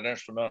wrote, that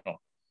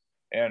instrumental.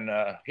 And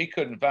he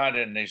couldn't find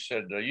it. And he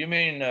said, you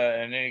mean,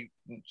 and he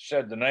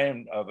said the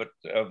name of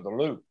the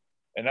loop.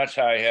 And that's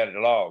how he had it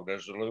logged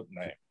as the loop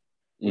name.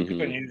 We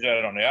couldn't use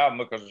that on the album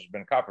because it's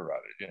been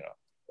copyrighted,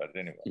 But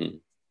anyway,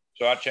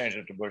 so I changed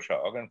it to Bush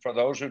Hog. And for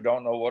those who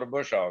don't know what a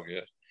Bush Hog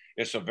is,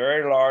 it's a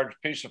very large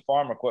piece of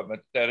farm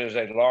equipment that is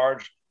a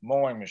large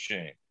mowing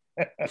machine.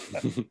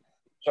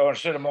 So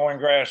instead of mowing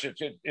grass,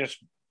 it's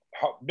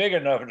big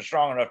enough and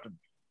strong enough to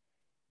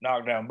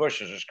knock down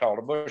bushes. It's called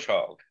a Bush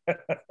Hog.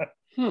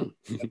 That's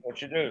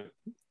what you do.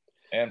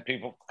 And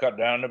people cut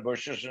down the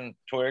bushes and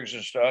twigs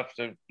and stuff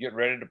to get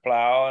ready to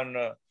plow. And,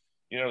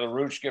 the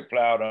roots get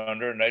plowed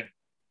under and they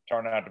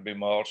turn out to be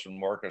mulch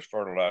and work as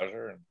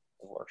fertilizer. And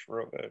it works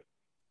real good.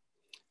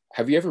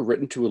 Have you ever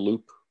written to a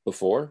loop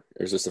before?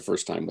 Or is this the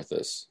first time with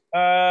this?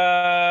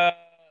 That's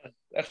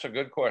a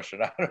good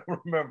question. I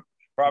don't remember.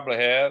 Probably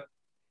have.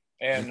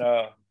 And,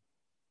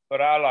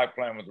 but I like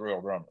playing with real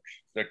drummers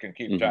that can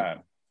keep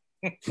time.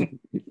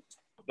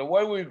 The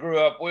way we grew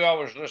up, we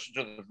always listened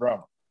to the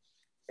drummer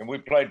and we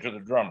played to the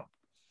drummer.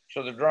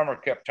 So the drummer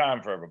kept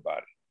time for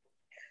everybody.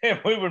 And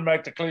we would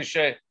make the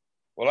cliche,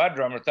 well, that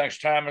drummer thinks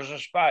time is a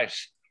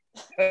spice.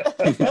 That's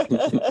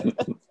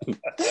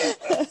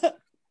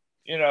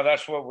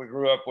what we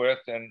grew up with.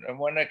 And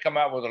when they come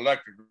out with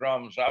electric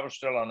drums, I was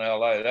still in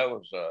LA. That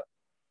was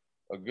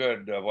a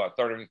good,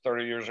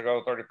 30 years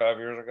ago, 35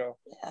 years ago?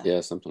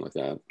 Yeah, something like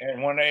that.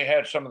 And when they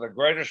had some of the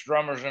greatest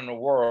drummers in the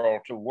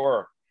world to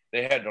work,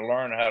 they had to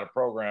learn how to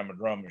program a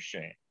drum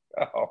machine.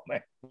 Oh,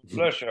 man,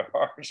 bless your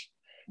hearts.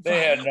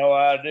 They had no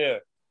idea.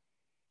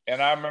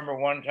 And I remember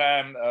one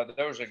time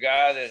there was a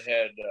guy that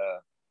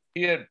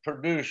he had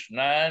produced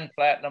 9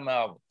 platinum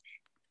albums.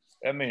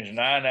 That means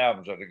 9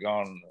 albums that had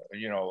gone,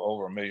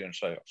 over 1 million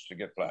sales to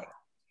get platinum.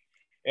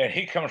 And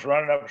he comes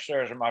running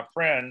upstairs, and my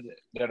friend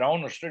that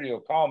owned the studio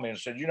called me and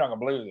said, "You're not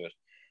gonna believe this,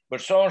 but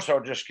so-and-so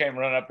just came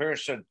running up here and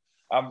said,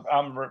 I'm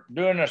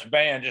doing this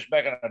band, just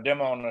making a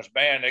demo on this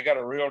band. They got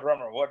a real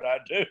drummer. What did I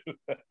do?"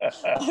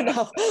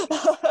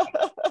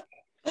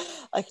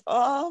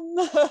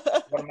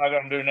 What am I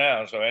going to do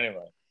now? So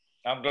anyway,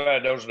 I'm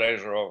glad those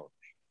days are over.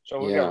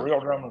 So we got real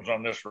drummers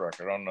on this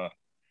record, on the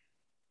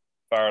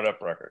Fired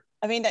Up record.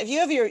 I mean, if you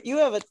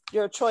have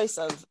your choice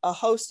of a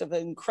host of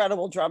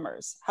incredible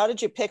drummers, how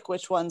did you pick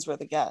which ones were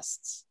the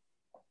guests?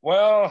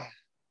 Well,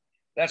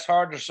 that's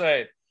hard to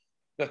say.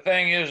 The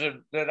thing is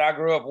that I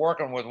grew up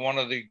working with one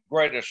of the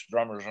greatest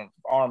drummers,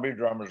 R&B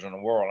drummers in the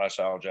world. That's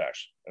Al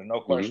Jackson. There's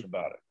no question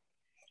about it.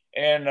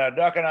 And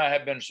Duck and I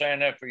have been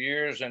saying that for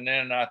years. And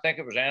then I think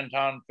it was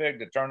Anton Fig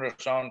that turned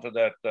us on to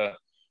that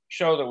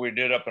show that we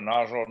did up in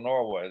Oslo,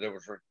 Norway, that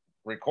was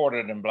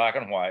recorded in black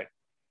and white.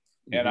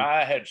 And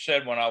I had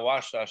said when I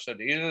watched it, I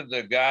said, either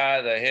the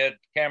head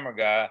camera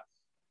guy,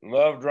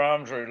 loved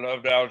drums or he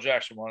loved Al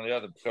Jackson, one or the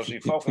other, because he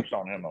focused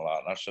on him a lot.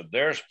 And I said,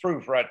 there's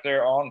proof right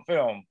there on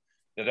film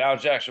that Al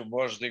Jackson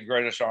was the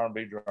greatest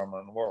R&B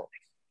drummer in the world.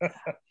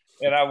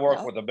 And I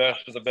worked with the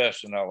best of the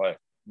best in LA.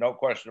 No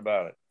question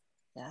about it.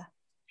 Yeah.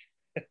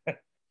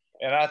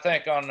 And I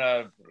think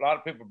a lot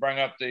of people bring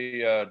up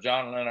the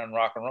John Lennon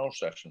rock and roll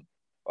section.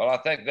 Well, I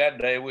think that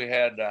day we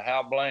had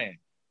Hal Blaine,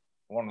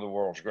 one of the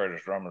world's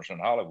greatest drummers in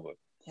Hollywood,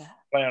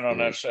 playing on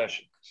that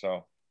session.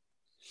 So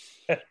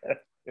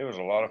it was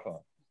a lot of fun.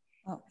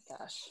 Oh my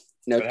gosh.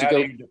 Now,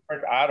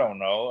 I don't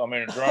know. I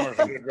mean, a drummer's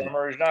a good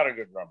drummer. He's not a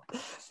good drummer.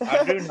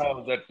 I do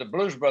know that the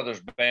Blues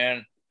Brothers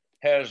band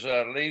has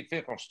Lee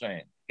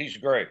Finkelstein. He's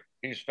great.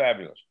 He's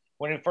fabulous.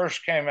 When he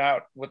first came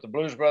out with the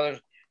Blues Brothers,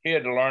 he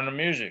had to learn the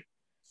music.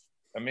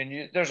 I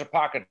mean, there's a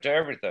pocket to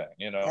everything,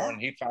 and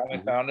he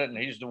finally found it, and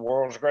he's the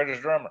world's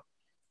greatest drummer.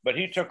 But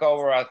he took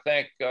over, I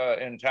think,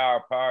 in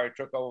Tower Power. He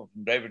took over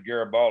from David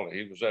Garibaldi.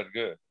 He was that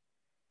good.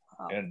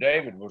 Wow. And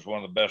David was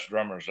one of the best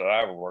drummers that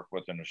I ever worked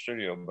with in the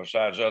studio,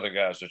 besides other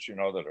guys that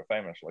that are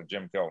famous, like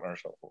Jim Keltner and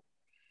so forth.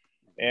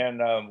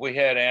 And we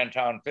had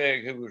Anton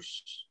Fig, who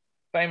was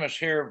famous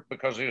here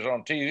because he was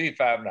on TV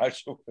 5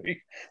 nights a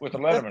week with the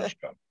Letterman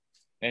show.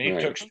 And he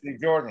took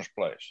Steve Jordan's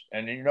place.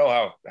 And you know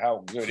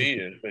how good he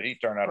is, but he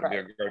turned out to be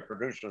a great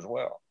producer as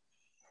well.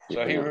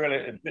 So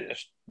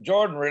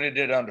Jordan really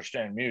did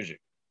understand music.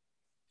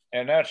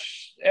 And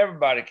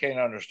everybody can't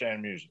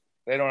understand music.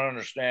 They don't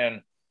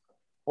understand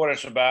what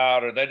it's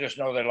about, or they just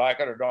know they like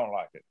it or don't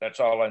like it. That's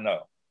all they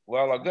know.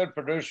 Well, a good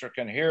producer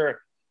can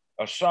hear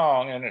a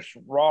song in its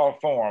raw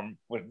form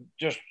with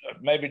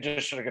maybe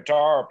just a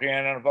guitar or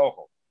piano and a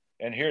vocal,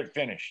 and hear it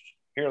finished.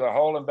 Hear the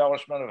whole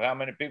embellishment of how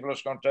many people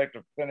it's going to take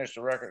to finish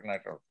the record and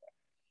that sort of thing.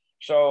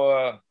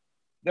 So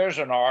there's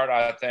an art,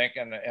 I think,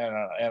 and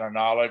a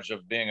knowledge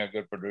of being a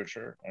good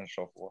producer and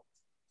so forth.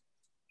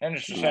 And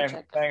it's the same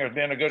thing as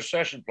being a good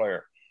session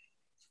player.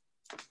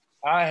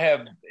 I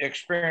have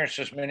experienced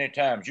this many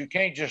times. You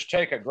can't just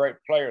take a great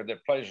player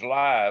that plays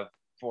live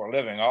for a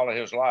living all of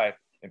his life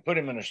and put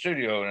him in the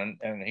studio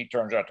and he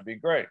turns out to be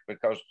great,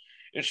 because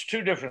it's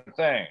two different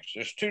things.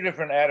 There's two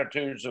different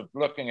attitudes of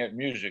looking at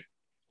music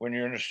when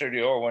you're in the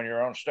studio or when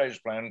you're on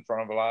stage playing in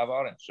front of a live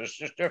audience. It's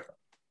just different.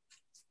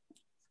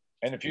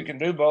 And if you can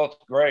do both,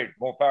 great,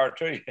 more power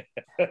to you.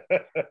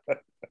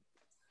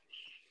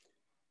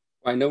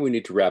 I know we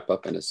need to wrap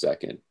up in a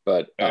second,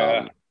 but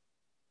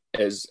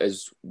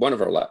as one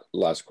of our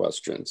last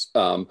questions,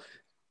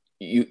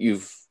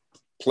 you've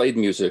played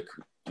music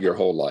your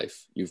whole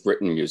life. You've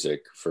written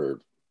music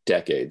for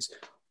decades.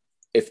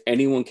 If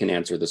anyone can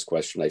answer this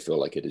question, I feel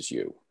like it is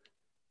you.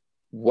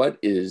 What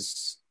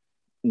is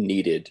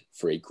needed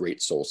for a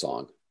great soul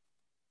song?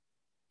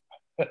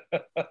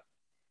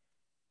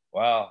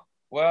 Wow.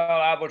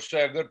 Well, I would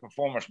say a good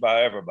performance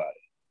by everybody,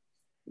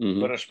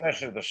 but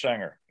especially the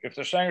singer. If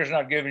the singer's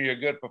not giving you a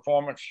good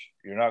performance,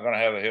 you're not going to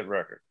have a hit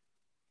record.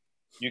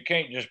 You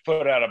can't just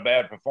put out a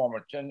bad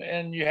performance,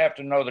 and you have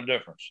to know the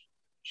difference.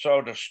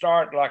 So to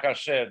start, like I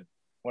said,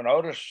 when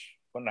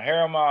the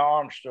hair on my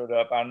arm stood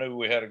up, I knew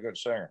we had a good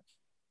singer.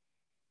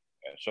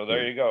 And so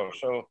there you go.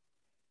 So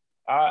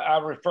I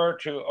refer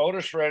to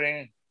Otis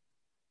Redding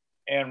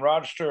and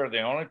Rod Stewart,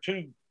 the only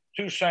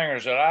two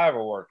singers that I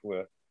ever worked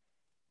with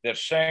that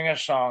sang a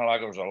song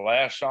like it was the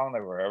last song they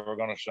were ever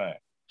going to sing.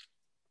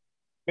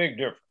 Big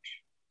difference.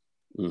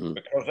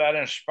 Because that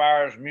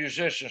inspires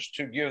musicians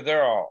to give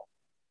their all.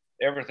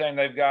 Everything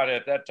they've got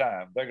at that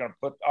time, they're going to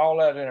put all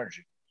that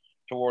energy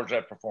towards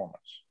that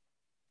performance.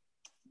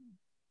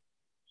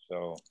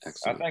 So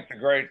excellent. I think the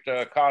great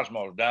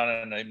Cosmos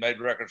they made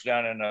records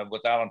down in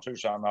with Alan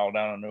Toussaint all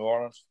down in New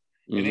Orleans.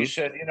 And he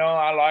said,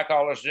 I like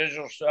all this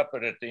digital stuff,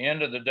 but at the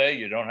end of the day,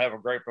 you don't have a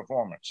great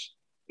performance.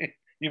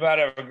 You might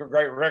have a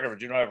great record,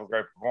 but you don't have a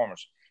great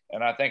performance.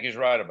 And I think he's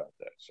right about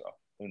that. So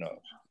who knows?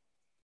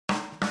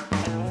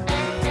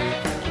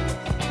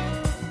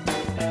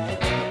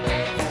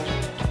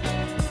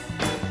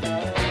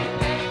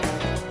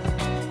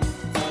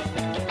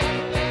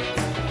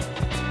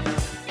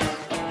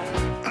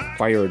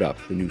 Fire It Up,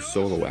 the new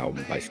solo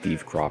album by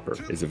Steve Cropper,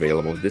 is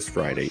available this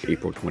Friday,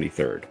 April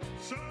 23rd.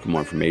 For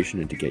more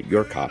information and to get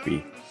your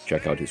copy,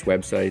 check out his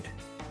website,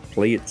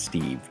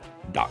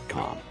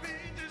 playitsteve.com.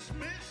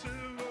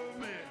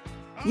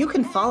 You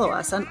can follow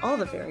us on all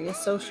the various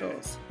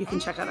socials. You can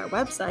check out our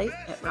website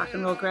at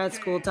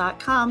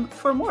rockandrollgradschool.com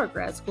for more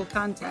grad school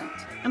content.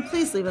 And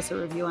please leave us a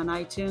review on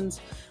iTunes.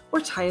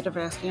 We're tired of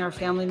asking our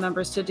family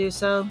members to do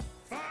so.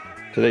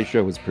 Today's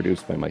show was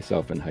produced by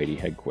myself and Heidi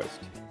Hedquist.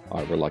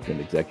 Our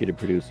reluctant executive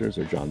producers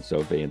are John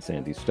Sauvé and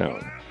Sandy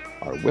Stone.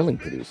 Our willing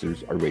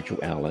producers are Rachel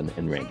Allen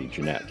and Randy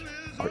Jeanette.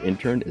 Our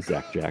intern is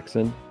Zach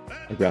Jackson.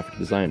 Our graphic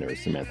designer is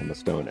Samantha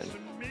Mastonin.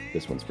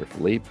 This one's for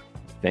Philippe.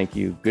 Thank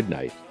you, good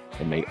night,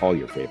 and may all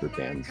your favorite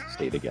bands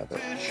stay together.